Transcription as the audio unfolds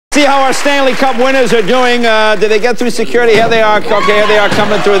See how our Stanley Cup winners are doing. Did they get through security? Here they are. Okay, here they are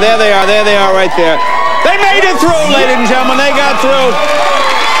coming through. There they are. There they are right there. They made it through, ladies and gentlemen. They got through.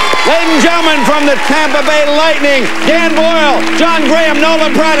 Ladies and gentlemen, from the Tampa Bay Lightning, Dan Boyle, John Grahame,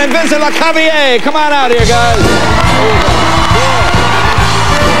 Nolan Pratt, and Vincent Lecavalier. Come on out here, guys.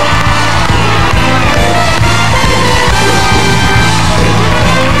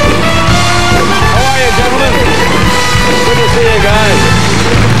 How are you, gentlemen? Good to see you guys.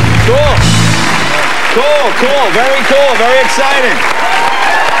 Cool. Cool, cool, very cool, very exciting.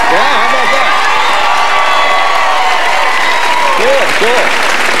 Yeah, how about that? Cool, cool.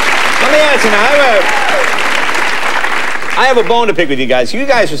 Let me ask you now, I have a bone to pick with you guys. You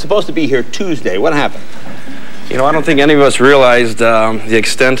guys were supposed to be here Tuesday. What happened? You know, I don't think any of us realized the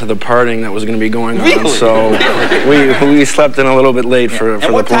extent of the partying that was going to be going on. Really? So we slept in a little bit late for the plane.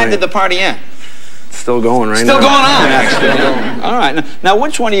 And what time did the party end? Still going right now. Still going on? Yeah, still going. All right. Now,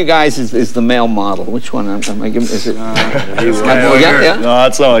 which one of you guys is the male model? Which one? Is it? Yeah? No,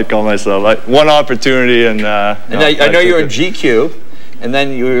 that's not what I call myself. One opportunity and... I know you're in GQ, and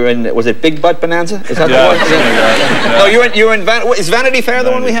then you were in, was it Big Butt Bonanza? Is that the one? Yeah. Oh, you're in is Vanity Fair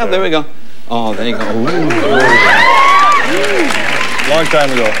the one we have? There we go. Oh, there you go. Long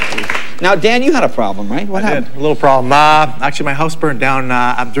time ago. Now, Dan, you had a problem, right? What happened? I did. A little problem. Actually, my house burned down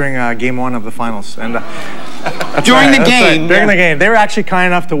during Game 1 of the finals. And during the game? During the game. They were actually kind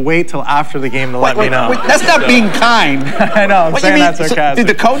enough to wait till after the game to let me know. Wait, that's not being kind. I know. I'm saying that sarcastic.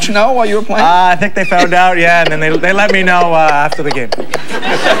 Did the coach know while you were playing? I think they found out, yeah, and then they let me know after the game. A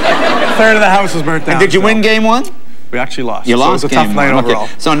third of the house was burnt down. And did you win Game 1? We actually lost. You lost. It was a tough night overall.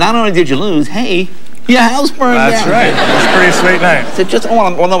 Okay. So not only did you lose, hey, your house burned down. That's right. It was a pretty sweet night. So just,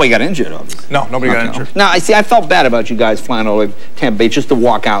 well, nobody got injured, obviously. No, nobody got injured. Now, I felt bad about you guys flying all the way to Tampa Bay just to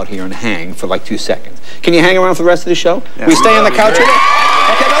walk out here and hang for like 2 seconds. Can you hang around for the rest of the show? Yeah. We stay on the couch with it?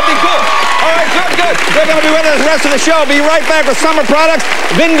 Okay, that'd be cool. All right, good. They're going to be with us the rest of the show. Be right back with summer products.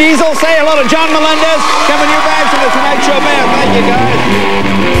 Vin Diesel, say hello to John Melendez. Kevin Eubanks and the Tonight Show Band. Thank you, guys.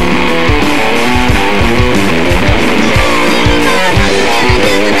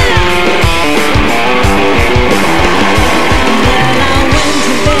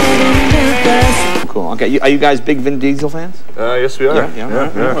 Cool. Okay, are you guys big Vin Diesel fans? Yes, we are.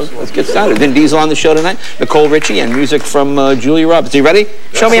 Yeah. Let's get started. Vin Diesel on the show tonight. Nicole Richie and music from Julia Roberts. Are you ready?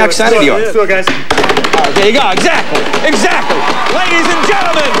 Show me how excited you are. Let's do it, guys. There you go. Exactly. Ladies and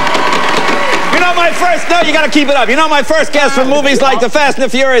gentlemen, you know my first. No, you got to keep it up. You know my first guest from movies like The Fast and the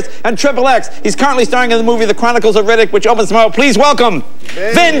Furious and Triple X. He's currently starring in the movie The Chronicles of Riddick, which opens tomorrow. Please welcome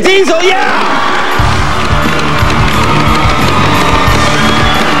Vin Diesel. Yeah.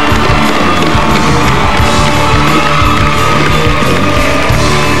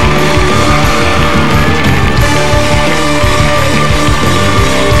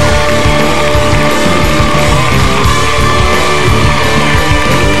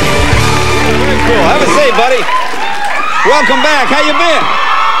 Have a seat, buddy. Welcome back. How you been?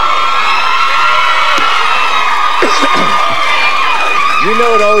 You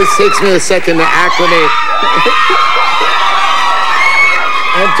know, it always takes me a second to acclimate.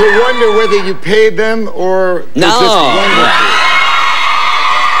 And to wonder whether you paid them or no. Just wonderful.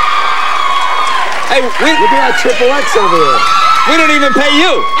 Hey, look at that Triple X over there. We didn't even pay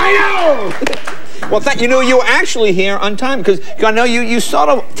you. I know. Well, you know, you were actually here on time because I know you sort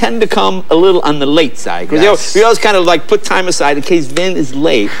of tend to come a little on the late side. Because we always kind of like put time aside in case Vin is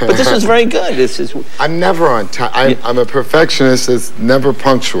late. But this was very good. I'm never on time. I'm a perfectionist that's never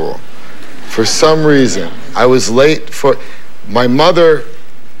punctual. For some reason, I was late for... My mother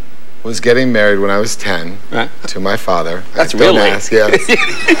was getting married when I was 10 to my father. That's real late. Yeah.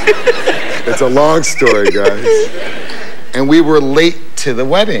 It's a long story, guys. And we were late to the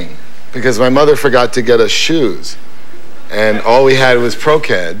wedding. Because my mother forgot to get us shoes. And all we had was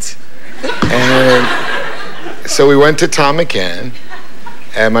Pro-Keds. And so we went to Tom McCann.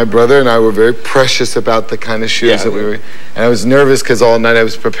 And my brother and I were very precious about the kind of shoes that we were. And I was nervous because all night I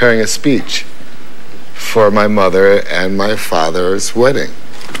was preparing a speech for my mother and my father's wedding.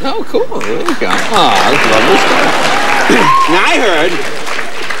 Oh, cool. There you go. Oh, that's lovely stuff. Now,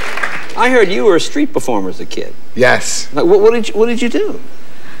 I heard you were a street performer as a kid. Yes. Like, what did you do?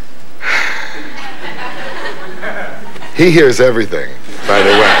 He hears everything, by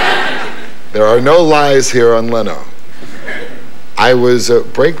the way. There are no lies here on Leno. I was a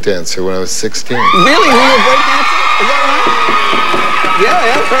breakdancer when I was 16. Really? Were you a breakdancer? Is that right? Yeah,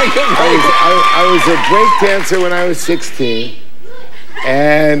 that's very good. I was a breakdancer when I was 16.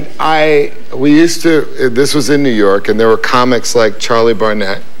 And we used to, this was in New York, and there were comics like Charlie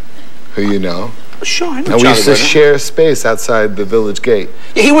Barnett, who you know, Sure, I know And we used to Charlie Brown. share space outside the village gate.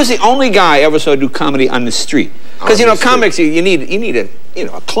 Yeah, he was the only guy I ever saw do comedy on the street. Because you know, comics, you need a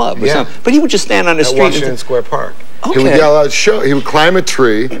a club or something. But he would just stand on the street. Washington Square Park. Okay. He would yell out, "Show!" He would climb a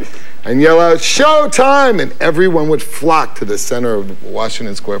tree and yell out, "Showtime!" And everyone would flock to the center of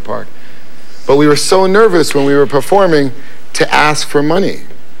Washington Square Park. But we were so nervous when we were performing to ask for money.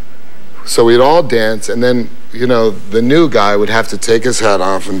 So we'd all dance, and then, you know, the new guy would have to take his hat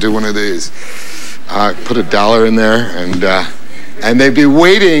off and do one of these. Put $1 in there, and they'd be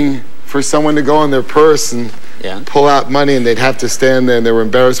waiting for someone to go in their purse and pull out money, and they'd have to stand there, and they were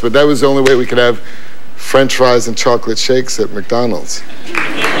embarrassed. But that was the only way we could have French fries and chocolate shakes at McDonald's.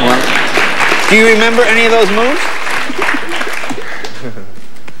 Well, do you remember any of those moves?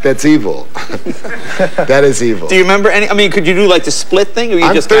 That's evil. That is evil. Do you remember any? I mean, could you do like the split thing, or you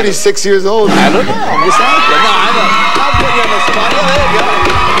I'm just 36 years old. I don't know. I'm just asking. No, I know. I'll put you on the spot. Yeah, there you go.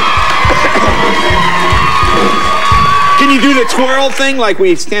 Can you do the twirl thing, like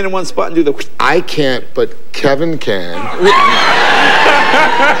we stand in one spot and do the? I can't, but Kevin can.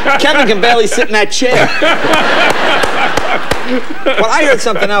 Kevin can barely sit in that chair. Well, I heard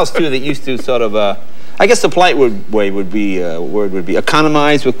something else too that used to sort of. I guess the polite word would be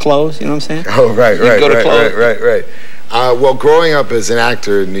economize with clothes. You know what I'm saying? Oh, right. Well, growing up as an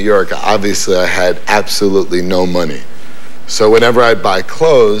actor in New York, obviously I had absolutely no money. So whenever I'd buy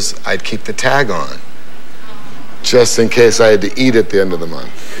clothes, I'd keep the tag on, just in case I had to eat at the end of the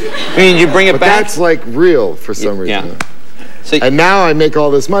month. I mean, you bring it But back. that's like real for some reason. Yeah. So, and now I make all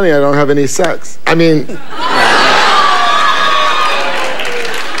this money, I don't have any sex. I mean,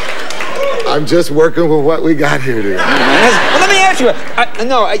 I'm just working with what we got here today. well, let me ask you.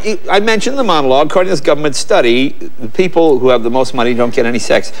 I mentioned the monologue. According to this government study, the people who have the most money don't get any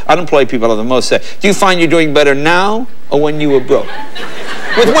sex. Unemployed people have the most sex. Do you find you're doing better now or when you were broke?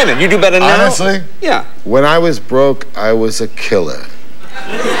 With women, you do better now? Honestly? Yeah. When I was broke, I was a killer.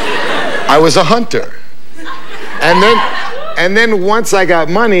 I was a hunter. And then once I got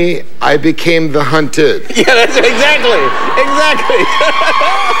money, I became the hunted. Yeah, that's exactly.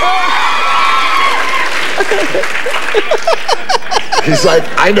 He's like,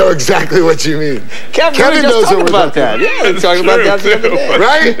 I know exactly what you mean. Kevin knows what we're talking about. Yeah, we're talking about that the other day.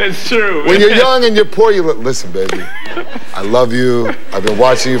 Right? It's true. When you're young and you're poor, you look, listen, baby, I love you. I've been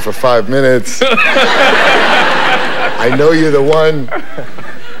watching you for 5 minutes. I know you're the one.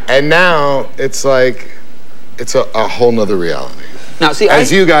 And now it's like, it's a whole nother reality. Now, see,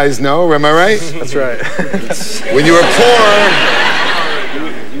 as you guys know, am I right? That's right. When you were poor,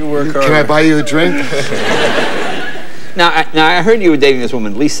 you work hard. can I buy you a drink? Now, I heard you were dating this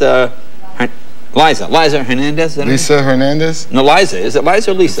woman, Liza Hernandez. Lisa Hernandez? No, Liza. Is it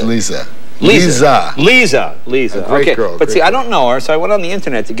Liza or Lisa? Lisa. Lisa. A great Okay, girl, but see, I don't know her, so I went on the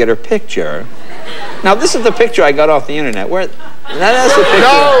internet to get her picture. Now, this is the picture I got off the internet. That's the picture.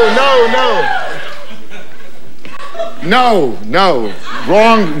 No.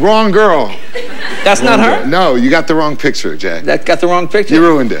 Wrong girl. That's not her? No, you got the wrong picture, Jack. That got the wrong picture? You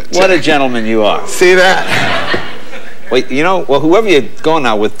ruined it. What a gentleman you are. See that? Wait, you know, well, whoever you're going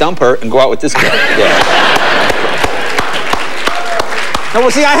out with, dump her and go out with this guy. Yeah. No, well,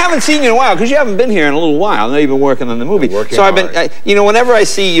 see, I haven't seen you in a while because you haven't been here in a little while. I know you've been working on the movie. So I've been, you know, whenever I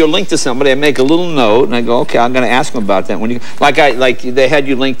see you're linked to somebody, I make a little note and I go, okay, I'm going to ask them about that. When you, like they had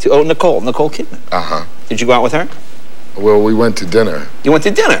you linked to, Nicole Kidman. Did you go out with her? Well, we went to dinner. You went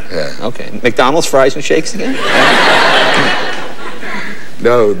to dinner? Yeah. Okay. McDonald's, fries, and shakes again?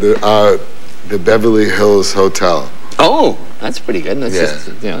 No, the Beverly Hills Hotel. Oh, that's pretty good. That's just,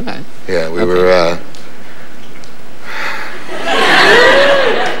 you know, okay. Yeah, we were.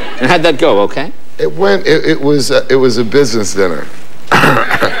 And how'd that go? Okay. It went. It was a business dinner.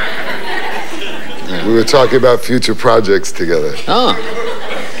 We were talking about future projects together. Oh.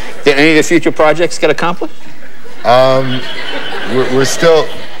 Did any of the future projects get accomplished? We're still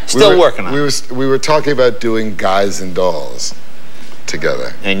working on it. We were talking about doing Guys and Dolls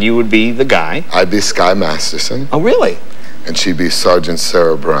together. And you would be the guy. I'd be Sky Masterson. Oh, really? And she'd be Sergeant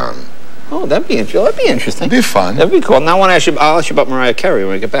Sarah Brown. Oh, that'd be interesting. It'd be fun. That'd be cool. Now, I'll ask you about Mariah Carey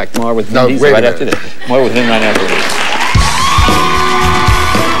when we get back. More with Vin Diesel right after this. More with him right after this.